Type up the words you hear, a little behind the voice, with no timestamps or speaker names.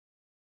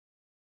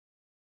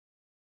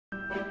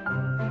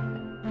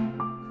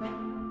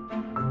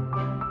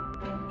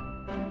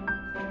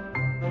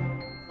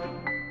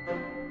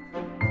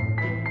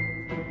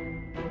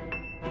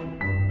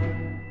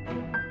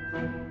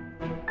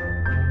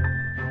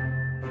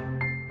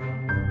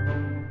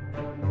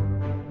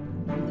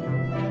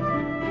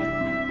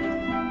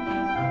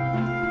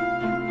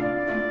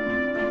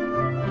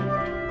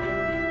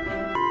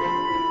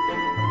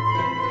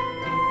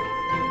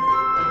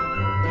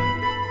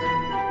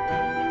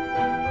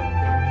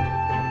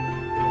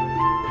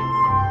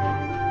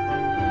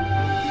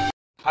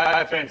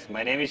Hi friends,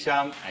 my name is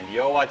Shyam and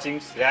you are watching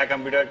Shreya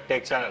Computer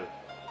Tech Channel.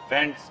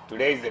 Friends,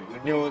 today is the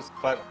good news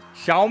for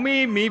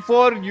Xiaomi Mi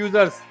 4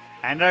 users.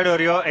 Android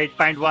Oreo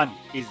 8.1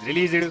 is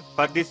released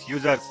for these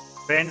users.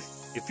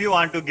 Friends, if you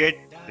want to get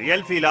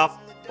real feel of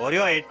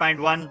Oreo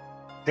 8.1,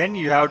 then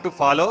you have to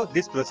follow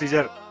this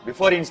procedure.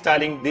 Before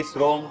installing this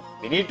ROM,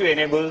 we need to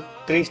enable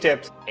 3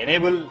 steps.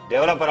 Enable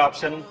developer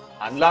option,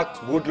 unlock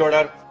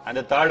bootloader, and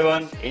the third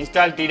one,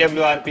 install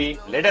twrp.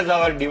 Let us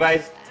our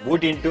device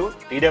boot into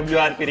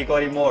twrp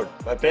recovery mode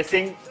by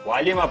pressing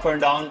volume up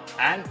and down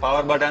and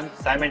power button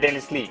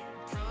simultaneously.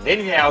 Then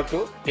we have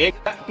to take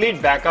a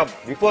complete backup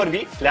before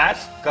we flash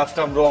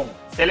custom ROM.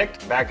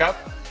 Select backup.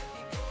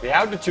 We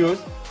have to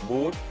choose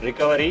boot,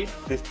 recovery,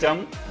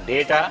 system,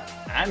 data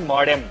and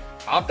modem.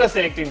 After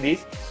selecting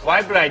these,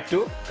 swipe right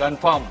to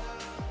confirm.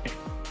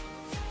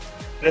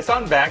 Press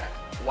on back.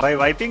 By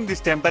wiping this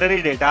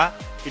temporary data,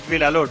 it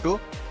will allow to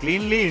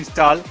cleanly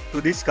install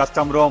to this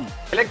custom ROM.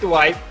 Select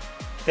wipe,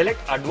 select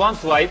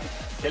advanced wipe,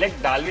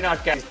 select Dolby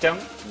Notcat system,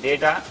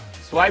 data,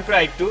 swipe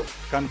right to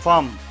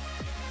confirm.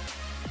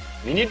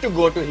 We need to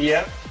go to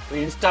here to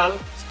install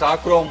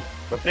stock ROM.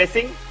 By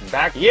pressing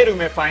back, here you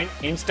may find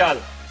install.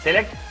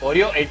 Select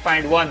Oreo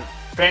 8.1.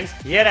 Friends,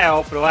 here I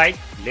have provided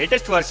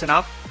latest version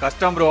of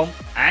custom ROM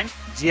and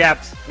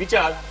GApps which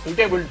are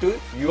suitable to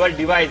your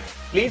device.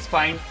 Please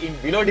find in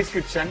below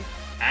description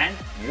and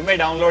you may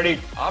download it.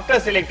 After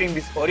selecting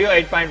this Oreo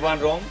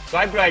 8.1 ROM,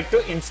 swipe right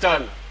to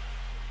install.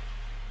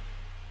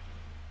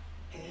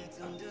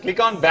 Click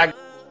on back,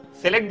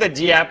 select the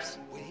GApps.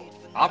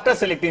 After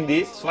selecting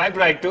these, swipe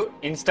right to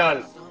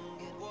install.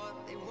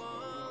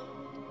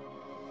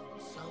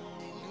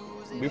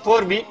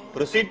 Before we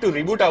proceed to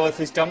reboot our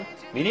system,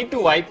 we need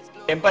to wipe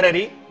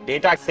temporary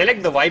data.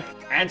 Select the wipe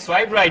and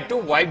swipe right to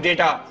wipe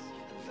data.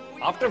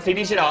 After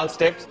finishing all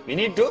steps, we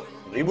need to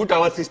reboot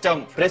our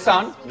system. Press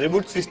on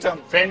reboot system.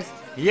 Friends,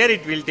 here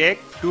it will take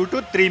 2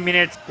 to 3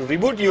 minutes to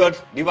reboot your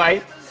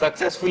device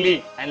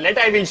successfully. And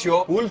I will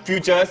show cool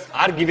features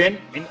are given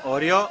in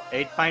Oreo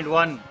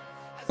 8.1.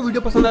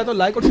 Video पसंद आया तो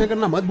like और share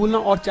करना मत भूलना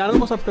और channel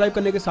को subscribe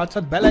करने के साथ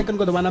साथ बेल आइकन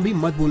को दबाना भी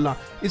मत भूलना।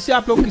 इससे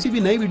आप लोग किसी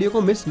भी नई वीडियो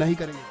को मिस नहीं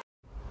करेंगे।